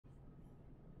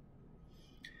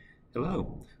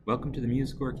Hello, welcome to the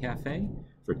MuseScore Café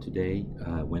for today,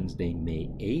 Wednesday, May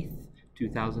 8th,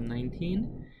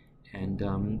 2019. And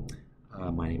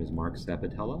my name is Marc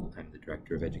Sabatella. I'm the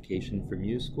Director of Education for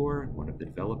MuseScore, one of the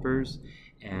developers.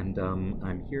 And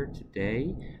I'm here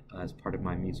today as part of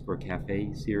my MuseScore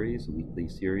Café series, a weekly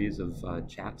series of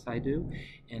chats I do.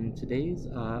 And today's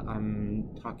I'm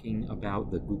talking about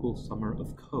the Google Summer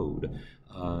of Code.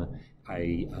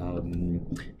 I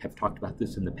have talked about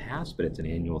this in the past, but it's an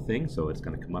annual thing, so it's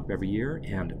going to come up every year.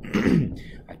 And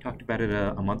I talked about it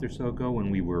a month or so ago when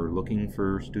we were looking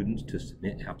for students to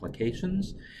submit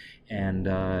applications. And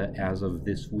as of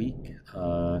this week,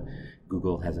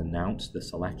 Google has announced the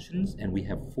selections, and we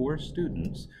have 4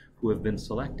 students who have been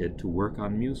selected to work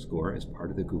on MuseScore as part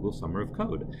of the Google Summer of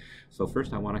Code. So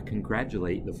first I want to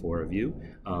congratulate the 4 of you,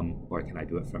 or can I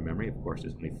do it from memory? Of course,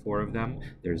 there's only 4 of them.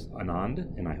 There's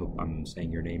Anand, and I hope I'm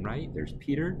saying your name right. There's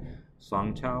Peter,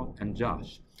 Songchao, and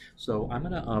Josh. So I'm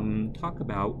going to talk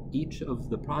about each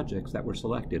of the projects that were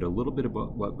selected, a little bit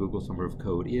about what Google Summer of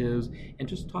Code is, and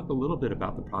just talk a little bit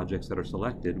about the projects that are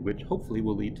selected, which hopefully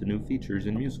will lead to new features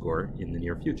in MuseScore in the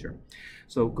near future.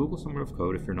 So Google Summer of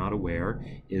Code, if you're not aware,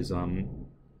 is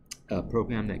a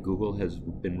program that Google has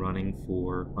been running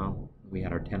for, well, we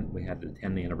had the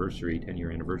 10th anniversary, 10-year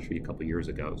anniversary a couple years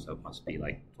ago, so it must be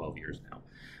like 12 years now,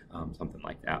 something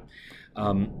like that,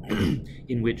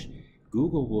 in which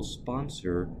Google will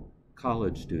sponsor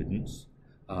college students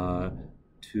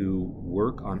to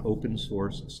work on open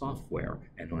source software.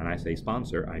 And when I say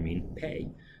sponsor, I mean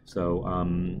pay. So,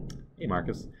 hey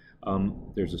Marcus,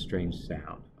 there's a strange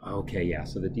sound. Okay, yeah,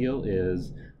 so the deal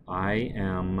is I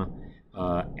am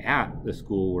at the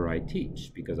school where I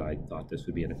teach because I thought this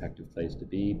would be an effective place to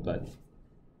be, but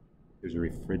there's a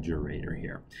refrigerator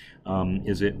here.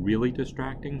 Is it really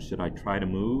distracting? Should I try to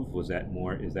move? Is that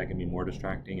going to be more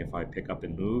distracting if I pick up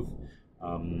and move?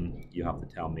 You have to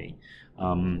tell me.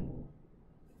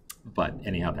 But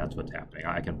anyhow, that's what's happening.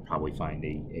 I can probably find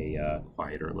a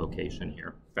quieter location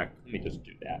here. In fact, let me just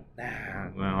do that.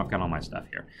 Well, I've got all my stuff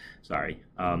here. Sorry.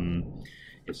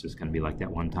 It's just going to be like that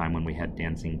one time when we had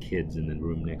dancing kids in the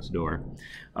room next door.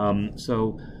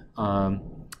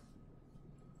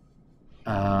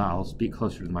 I'll speak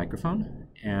closer to the microphone,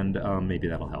 and maybe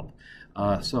that'll help.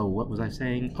 So what was I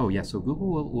saying? Oh, yeah, so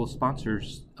Google will sponsor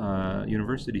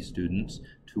university students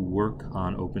to work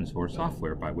on open source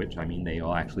software, by which I mean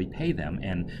they'll actually pay them,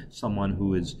 and someone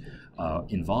who is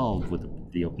involved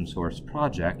with the open source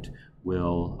project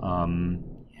will,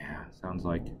 yeah, sounds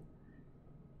like,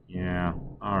 yeah,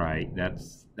 all right,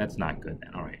 that's not good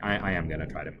then. All right, I am going to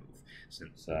try to move,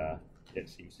 since it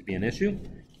seems to be an issue.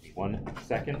 Give me 1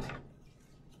 second.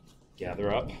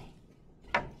 Gather up.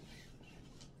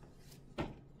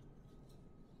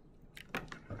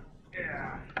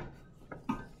 Yeah.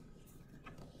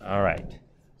 All right.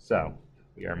 So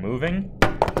we are moving.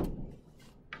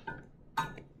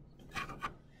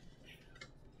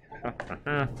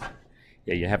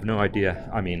 Yeah, you have no idea.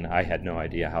 I mean, I had no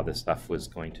idea how this stuff was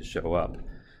going to show up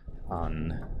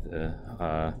on the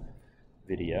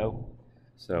video.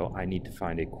 So I need to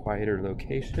find a quieter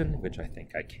location, which I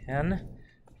think I can.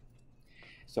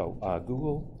 So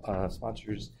Google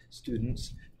sponsors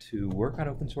students to work on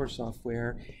open source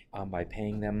software by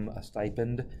paying them a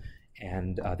stipend,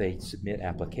 and they submit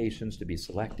applications to be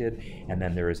selected, and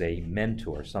then there is a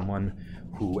mentor, someone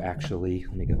who actually,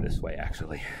 let me go this way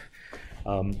actually,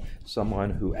 someone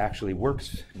who actually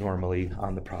works normally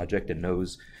on the project and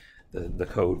knows the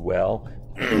code well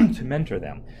to mentor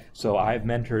them. So I've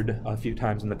mentored a few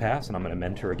times in the past, and I'm going to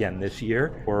mentor again this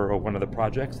year for one of the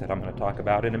projects that I'm going to talk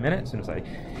about in a minute as soon as I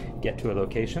get to a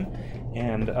location.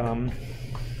 And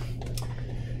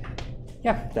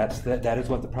yeah, that is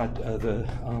what the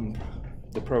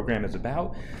program is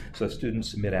about. So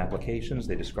students submit applications,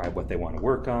 they describe what they want to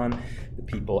work on. The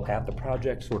people at the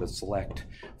project sort of select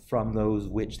from those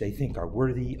which they think are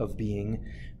worthy of being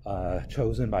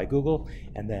chosen by Google,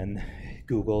 and then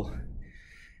Google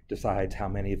decides how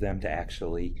many of them to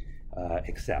actually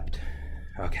accept.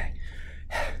 Okay.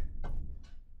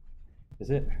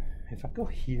 Is it? If I go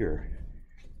here,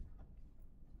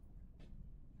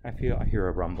 I hear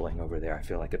a rumbling over there. I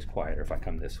feel like it's quieter if I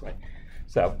come this way.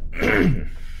 So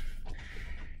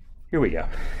here we go.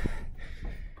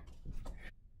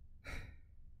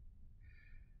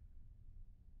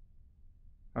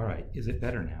 All right, is it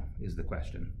better now, is the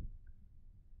question.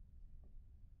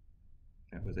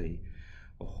 That was a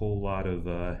whole lot of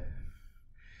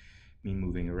me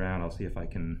moving around. I'll see if I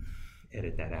can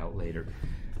edit that out later.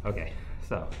 Okay,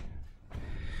 so,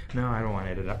 no, I don't want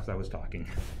to edit it up because I was talking,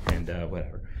 and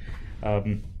whatever.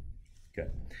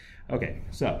 Good. Okay,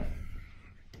 so,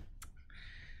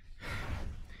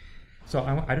 So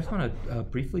I just want to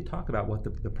briefly talk about what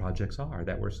the projects are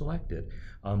that were selected.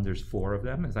 There's 4 of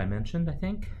them, as I mentioned, I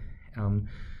think.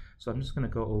 So I'm just going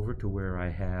to go over to where I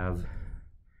have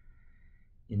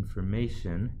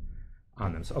information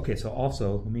on them. So, okay, so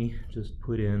also let me just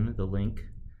put in the link.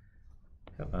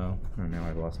 Oh, now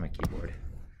I've lost my keyboard.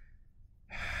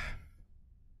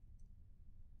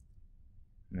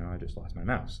 No, I just lost my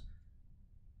mouse.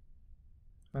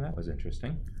 Well, that was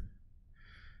interesting.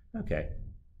 Okay.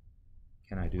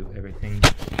 Can I do everything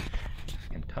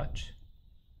in touch?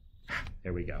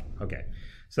 There we go. Okay.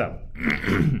 So,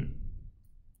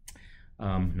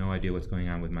 no idea what's going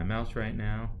on with my mouse right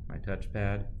now, my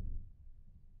touchpad.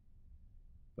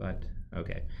 But,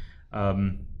 okay.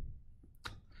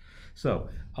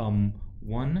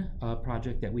 One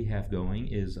project that we have going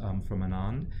is from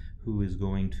Anand, who is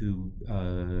going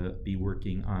to be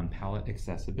working on palette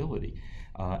accessibility.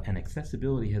 And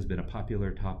accessibility has been a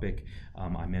popular topic.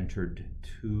 I mentored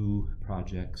 2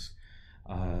 projects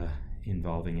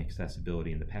involving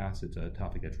accessibility in the past. It's a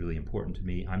topic that's really important to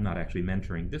me. I'm not actually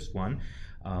mentoring this one.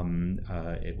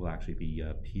 It will actually be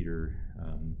Peter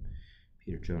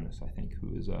Jonas, I think,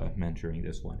 who is mentoring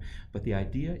this one. But the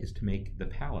idea is to make the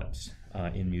palettes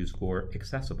in MuseScore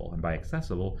accessible. And by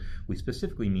accessible, we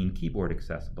specifically mean keyboard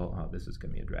accessible. Oh, this is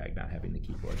going to be a drag, not having the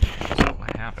keyboard. So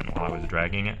what happened while I was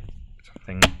dragging it?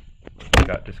 Something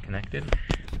got disconnected.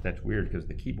 That's weird because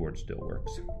the keyboard still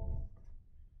works.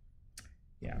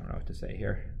 Yeah, I don't know what to say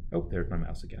here. Oh, there's my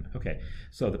mouse again. Okay,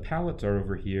 so the palettes are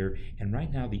over here, and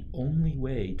right now the only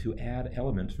way to add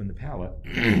elements from the palette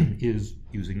is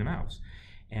using the mouse.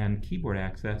 And keyboard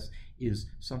access is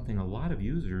something a lot of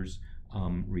users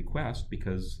request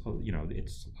because, you know,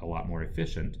 it's a lot more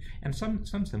efficient. And some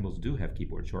symbols do have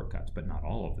keyboard shortcuts, but not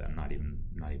all of them, not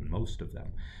even most of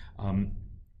them.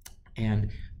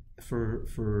 And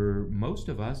for most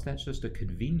of us, that's just a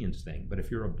convenience thing. But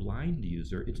if you're a blind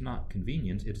user, it's not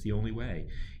convenience, it's the only way.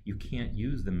 You can't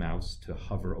use the mouse to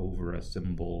hover over a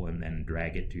symbol and then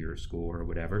drag it to your score or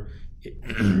whatever.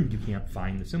 You can't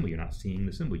find the symbol, you're not seeing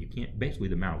the symbol. You can't, basically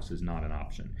the mouse is not an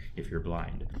option if you're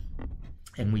blind.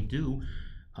 And we do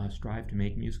strive to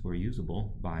make MuseScore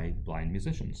usable by blind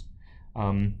musicians.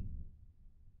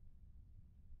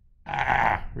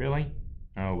 Really?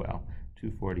 Oh well.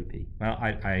 240p. Well,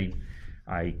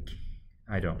 I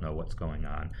don't know what's going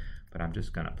on, but I'm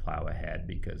just gonna plow ahead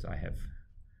because I have.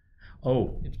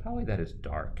 Oh, it's probably that it's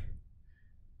dark.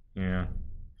 Yeah.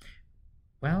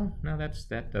 Well, no,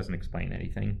 that doesn't explain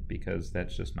anything because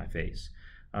that's just my face.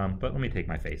 But let me take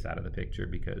my face out of the picture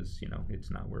because, you know,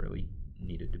 it's not really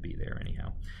needed to be there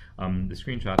anyhow. The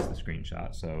screenshot's the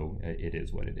screenshot, so it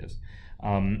is what it is.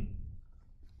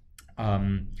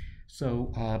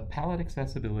 Palette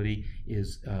accessibility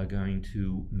is going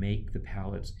to make the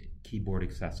palettes keyboard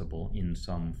accessible in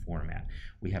some format.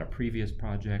 We had a previous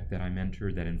project that I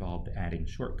mentored that involved adding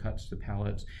shortcuts to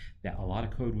palettes. That a lot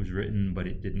of code was written, but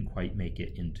it didn't quite make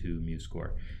it into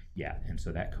MuseScore yet. And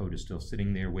so that code is still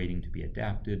sitting there waiting to be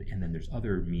adapted. And then there's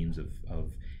other means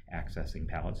of accessing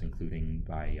palettes, including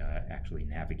by actually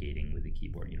navigating with the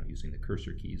keyboard, you know, using the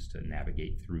cursor keys to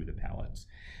navigate through the palettes.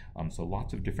 So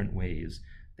lots of different ways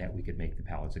that we could make the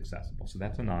palettes accessible. So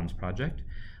that's Anand's project.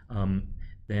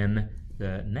 Then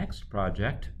the next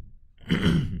project,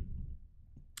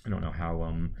 I don't know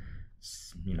how,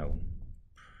 you know,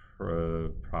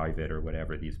 private or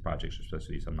whatever these projects are supposed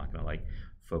to be, so I'm not going to like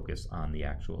focus on the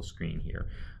actual screen here.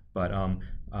 But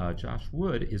Josh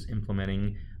Wood is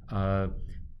implementing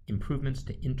improvements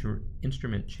to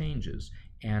instrument changes,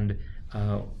 and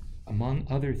among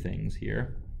other things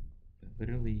here,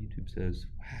 literally YouTube says,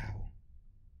 wow.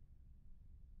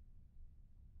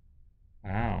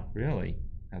 Wow, really?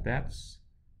 Now that's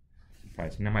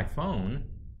surprising. Now my phone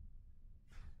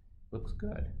looks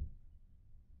good.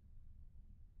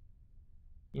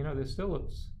 You know, this still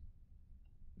looks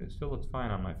fine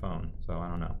on my phone, so I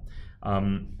don't know.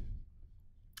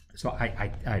 So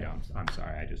I don't, I'm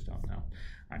sorry, I just don't know.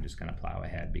 I'm just going to plow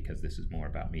ahead because this is more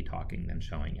about me talking than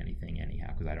showing anything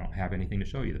anyhow, because I don't have anything to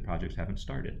show you. The projects haven't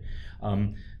started.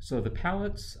 So the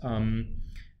palettes,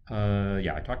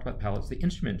 yeah, I talked about palettes, the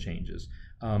instrument changes.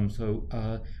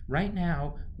 Right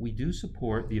now, we do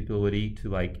support the ability to,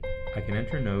 like, I can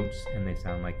enter notes and they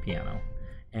sound like piano.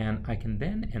 And I can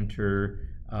then enter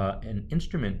an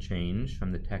instrument change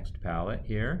from the text palette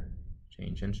here,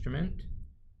 change instrument,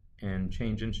 and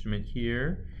change instrument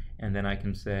here. And then I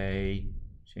can say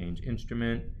change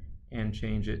instrument and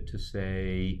change it to,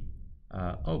 say,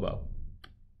 oboe.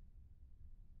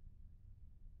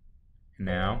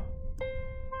 Now,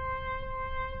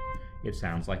 it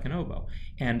sounds like an oboe.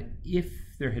 And if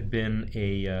there had been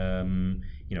a,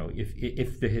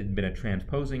 if there had been a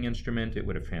transposing instrument, it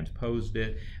would have transposed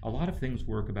it. A lot of things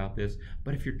work about this,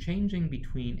 but if you're changing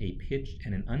between a pitched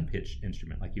and an unpitched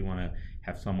instrument, like you want to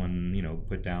have someone,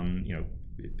 put down,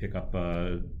 pick up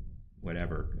a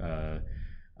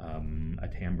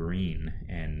tambourine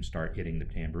and start hitting the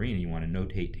tambourine, and you want to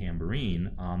notate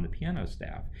tambourine on the piano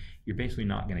staff, you're basically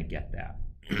not going to get that.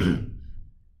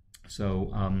 So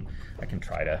I can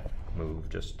try to move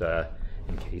just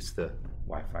in case the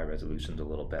Wi-Fi resolution's a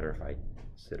little better if I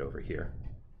sit over here.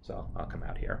 So I'll come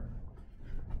out here.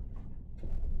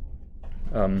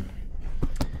 No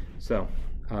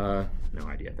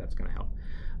idea if that's going to help.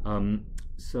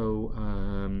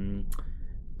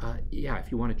 Yeah,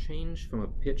 if you want to change from a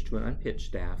pitched to an unpitched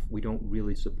staff, we don't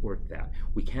really support that.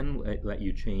 We can let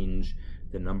you change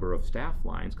the number of staff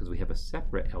lines because we have a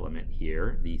separate element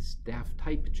here, the staff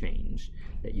type change,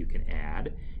 that you can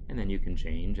add, and then you can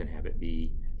change and have it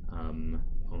be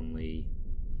only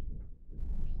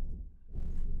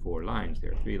 4 lines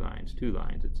there, 3 lines, 2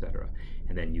 lines, etc.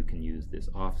 And then you can use this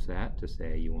offset to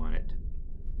say you want it,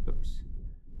 oops,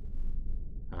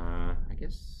 I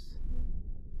guess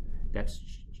that's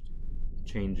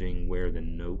changing where the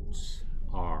notes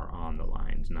are on the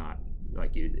lines, not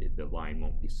like the line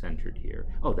won't be centered here.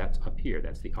 Oh, that's up here,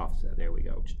 that's the offset, there we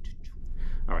go.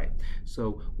 All right,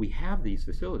 so we have these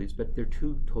facilities, but they're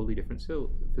 2 totally different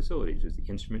facilities. There's the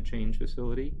instrument change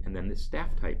facility and then the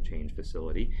staff type change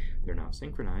facility. They're not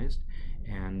synchronized,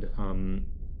 and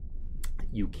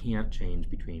you can't change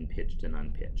between pitched and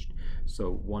unpitched.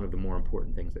 So one of the more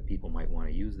important things that people might want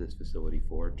to use this facility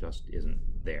for just isn't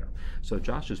there. So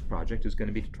Josh's project is going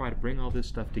to be to try to bring all this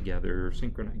stuff together,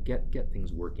 synchronize, get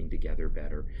things working together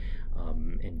better,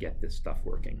 and get this stuff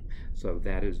working. So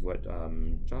that is what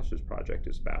Josh's project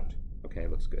is about. Okay,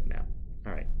 looks good now.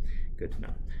 All right, good to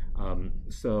know.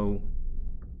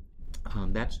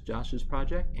 That's Josh's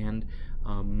project, and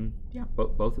yeah,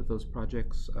 both of those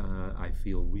projects I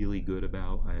feel really good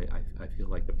about. I feel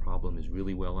like the problem is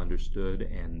really well understood,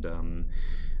 and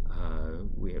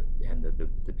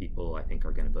the people I think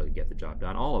are going to be able to get the job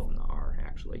done. All of them are,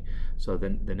 actually. So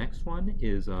then the next one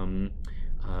is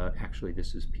actually,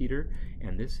 this is Peter,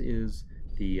 and this is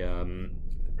the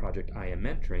project I am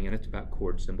mentoring, and it's about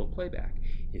chord symbol playback.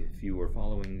 If you were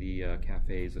following the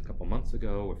cafes a couple months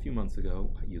ago, or a few months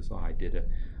ago, you saw I did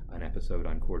an episode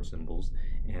on chord symbols,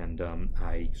 and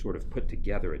I sort of put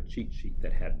together a cheat sheet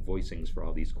that had voicings for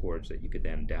all these chords that you could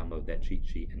then download that cheat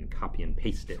sheet and copy and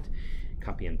paste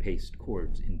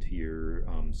chords into your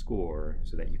score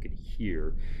so that you could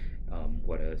hear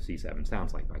what a C7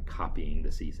 sounds like by copying the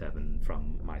C7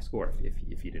 from my score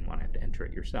if you didn't want to have to enter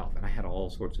it yourself. And I had all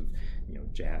sorts of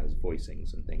jazz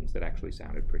voicings and things that actually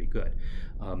sounded pretty good.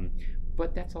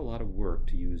 But that's a lot of work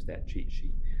to use that cheat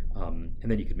sheet. And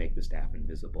then you could make the staff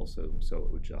invisible so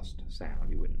it would just sound.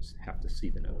 You wouldn't have to see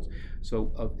the notes.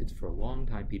 So it's for a long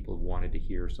time people have wanted to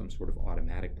hear some sort of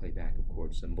automatic playback of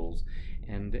chord symbols,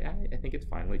 and I think it's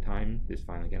finally time. It's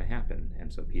finally going to happen.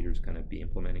 And so Peter's going to be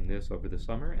implementing this over the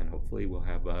summer, and hopefully we'll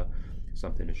have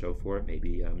something to show for it.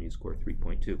 Maybe MuseScore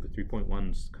 3.2, because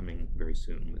 3.1's coming very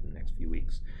soon within the next few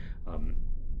weeks.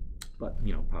 But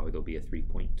probably there'll be a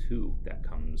 3.2 that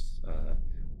comes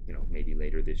maybe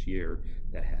later this year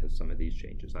that has some of these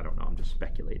changes. I don't know, I'm just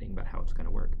speculating about how it's going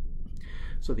to work.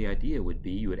 So the idea would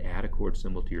be you would add a chord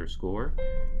symbol to your score,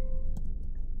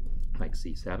 like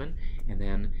C7, and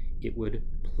then it would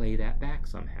play that back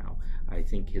somehow. I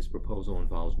think his proposal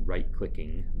involves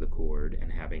right-clicking the chord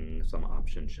and having some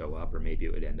option show up, or maybe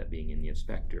it would end up being in the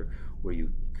inspector, where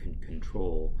you can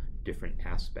control different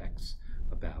aspects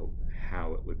about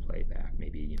how it would play back.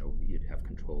 Maybe you'd have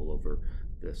control over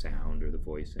the sound or the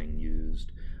voicing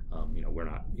used. We're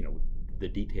not, the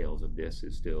details of this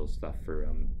is still stuff for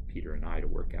Peter and I to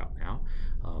work out now.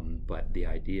 But the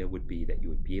idea would be that you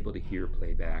would be able to hear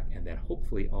playback, and then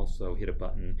hopefully also hit a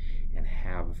button and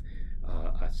have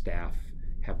a staff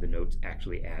have the notes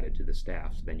actually added to the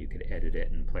staff, so then you could edit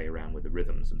it and play around with the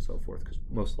rhythms and so forth, because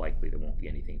most likely there won't be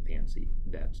anything fancy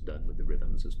that's done with the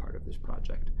rhythms as part of this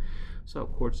project. So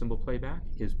chord symbol playback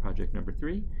is project number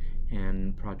 3,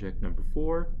 and project number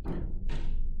 4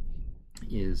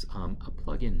 is a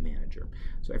plugin manager.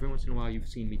 So every once in a while you've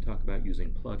seen me talk about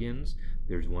using plugins.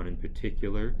 There's one in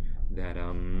particular that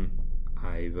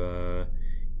I've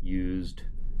used.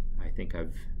 I think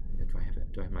I've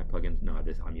do I have my plugins? No,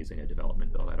 I'm using a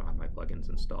development build. I don't have my plugins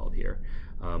installed here.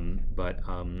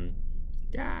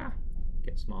 Yeah,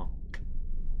 get small.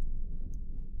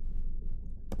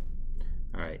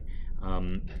 All right.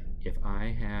 If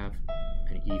I have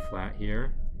an E flat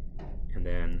here and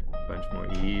then a bunch more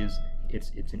E's,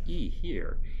 it's an E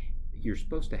here. you're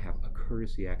supposed to have a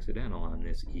courtesy accidental on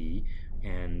this E,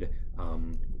 and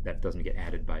that doesn't get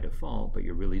added by default, but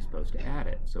you're really supposed to add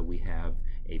it. So we have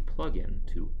a plugin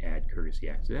to add courtesy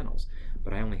accidentals,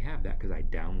 but I only have that because I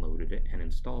downloaded it and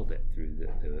installed it through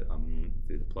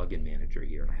the plugin manager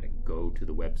here, and I had to go to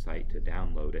the website to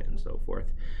download it and so forth.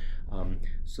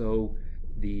 So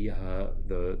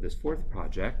this fourth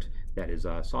project, that is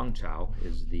Song Chow,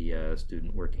 is the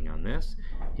student working on this,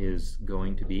 is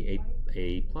going to be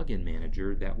a plugin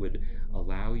manager that would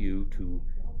allow you to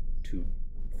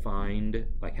find,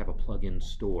 like, have a plugin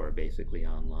store basically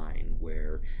online,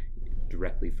 where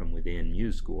directly from within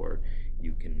MuseScore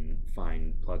you can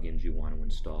find plugins you want to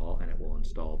install, and it will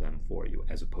install them for you,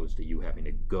 as opposed to you having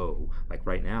to go, like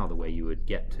right now the way you would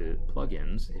get to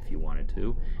plugins if you wanted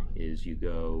to is you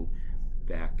go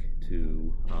back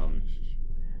to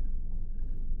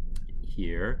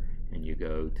here, and you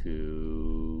go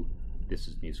to, this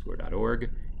is musescore.org,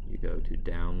 you go to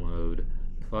download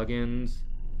plugins.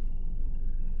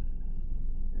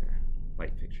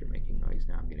 Light fixture making noise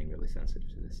now. I'm getting really sensitive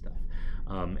to this stuff.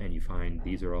 And you find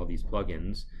these are all these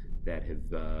plugins that have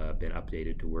been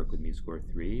updated to work with MuseScore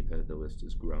 3. The list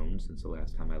has grown since the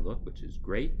last time I looked, which is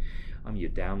great. You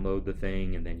download the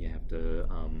thing, and then you have to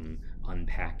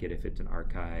unpack it if it's an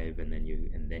archive, and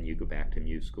then you go back to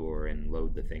MuseScore and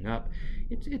load the thing up.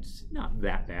 It's not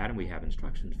that bad, and we have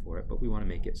instructions for it, but we want to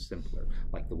make it simpler,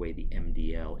 like the way the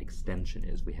MDL extension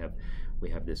is. We have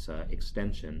this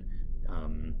extension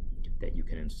that you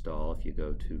can install if you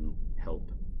go to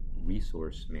Help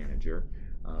Resource Manager.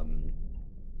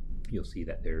 You'll see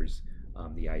that there's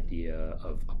the idea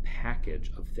of a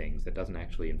package of things that doesn't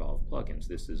actually involve plugins.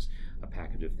 This is a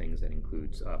package of things that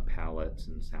includes palettes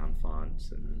and sound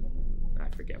fonts and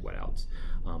I forget what else.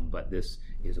 But this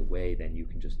is a way then you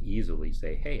can just easily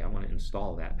say, hey, I want to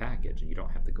install that package, and you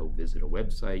don't have to go visit a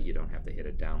website, you don't have to hit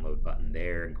a download button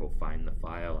there and go find the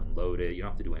file and load it. You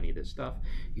don't have to do any of this stuff.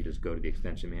 You just go to the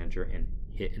extension manager and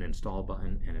hit an install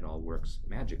button, and it all works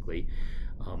magically.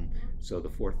 So the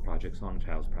fourth project, Song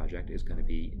Chow's project, is going to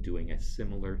be doing a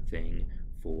similar thing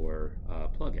for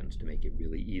plugins to make it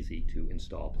really easy to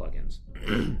install plugins.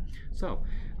 So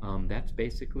that's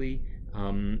basically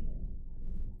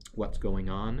what's going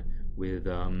on with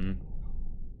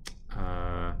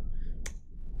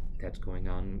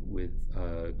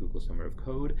Google Summer of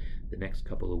Code. The next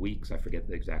couple of weeks, I forget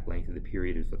the exact length of the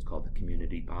period, is what's called the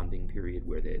community bonding period,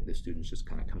 where the students just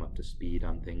kind of come up to speed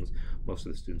on things. Most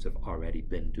of the students have already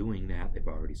been doing that. They've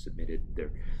already submitted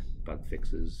their bug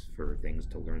fixes for things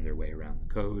to learn their way around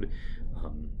the code.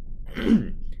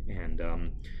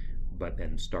 But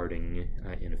then starting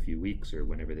in a few weeks, or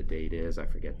whenever the date is, I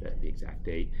forget the exact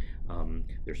date,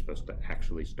 they're supposed to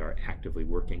actually start actively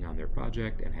working on their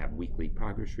project and have weekly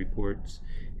progress reports,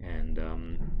 and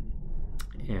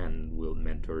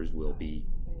mentors will be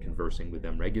conversing with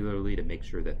them regularly to make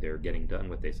sure that they're getting done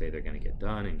what they say they're going to get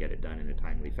done, and get it done in a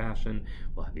timely fashion.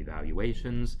 We'll have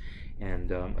evaluations,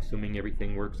 and assuming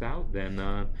everything works out, then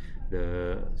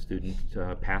the student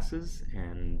passes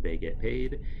and they get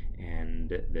paid, and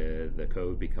the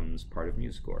code becomes part of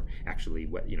MuseScore. Actually,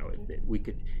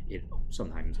 it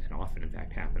sometimes and often in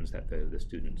fact happens that the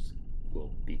students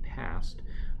will be passed,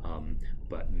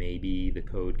 but maybe the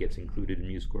code gets included in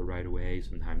MuseScore right away.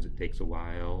 Sometimes it takes a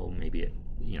while. Maybe it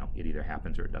either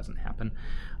happens or it doesn't happen.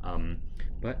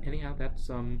 But anyhow, that's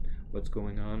what's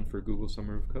going on for Google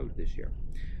Summer of Code this year.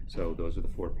 So those are the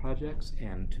four projects,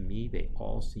 and to me they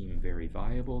all seem very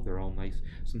viable. They're all nice.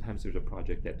 Sometimes there's a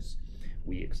project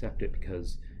we accept it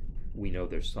because we know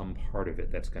there's some part of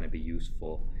it that's going to be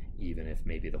useful, even if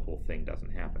maybe the whole thing doesn't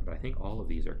happen. But I think all of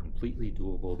these are completely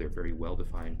doable. They're very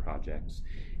well-defined projects,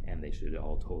 and they should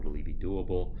all totally be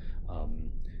doable.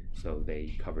 So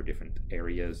they cover different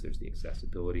areas. There's the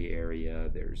accessibility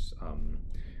area. There's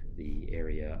the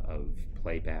area of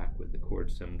playback with the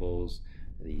chord symbols,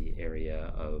 the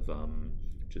area of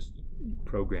just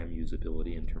program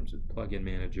usability in terms of plugin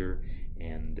manager,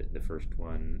 and the first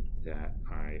one that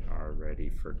I already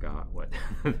forgot what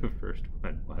the first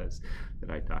one was that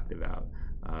I talked about.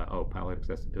 Palette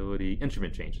accessibility,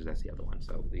 instrument changes, that's the other one.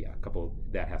 So a couple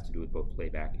that has to do with both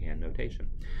playback and notation.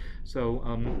 So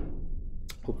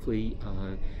hopefully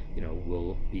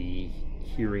we'll be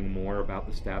hearing more about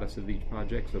the status of these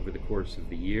projects over the course of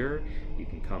the year. You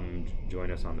can come join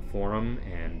us on the forum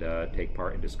and take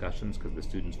part in discussions, because the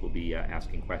students will be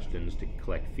asking questions to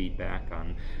collect feedback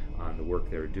on the work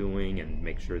they're doing and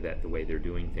make sure that the way they're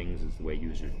doing things is the way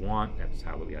users want. That's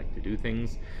how we like to do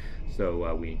things.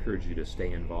 So we encourage you to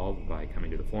stay involved by coming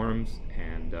to the forums,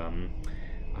 and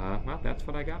well, that's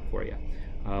what I got for you.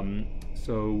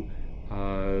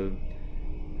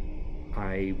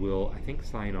 I will, I think,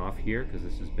 sign off here because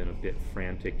this has been a bit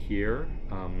frantic here,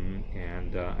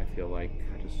 and I feel like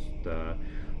I just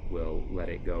will let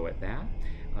it go at that.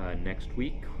 Next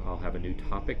week, I'll have a new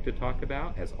topic to talk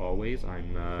about. As always,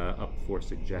 I'm up for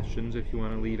suggestions if you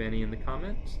want to leave any in the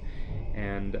comments.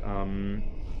 And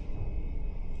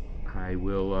I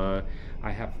will.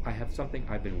 I have something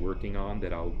I've been working on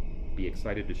that I'll be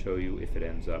excited to show you if it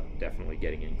ends up definitely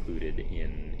getting included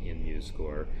in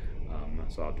MuseScore.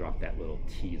 So I'll drop that little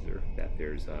teaser that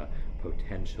there's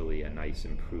potentially a nice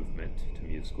improvement to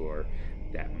MuseScore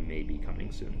that may be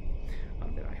coming soon,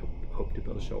 that I hope to be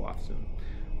able to show off soon.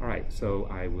 All right, so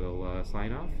I will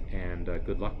sign off, and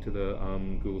good luck to the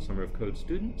Google Summer of Code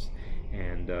students,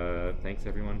 and thanks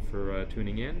everyone for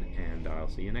tuning in, and I'll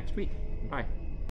see you next week. Bye.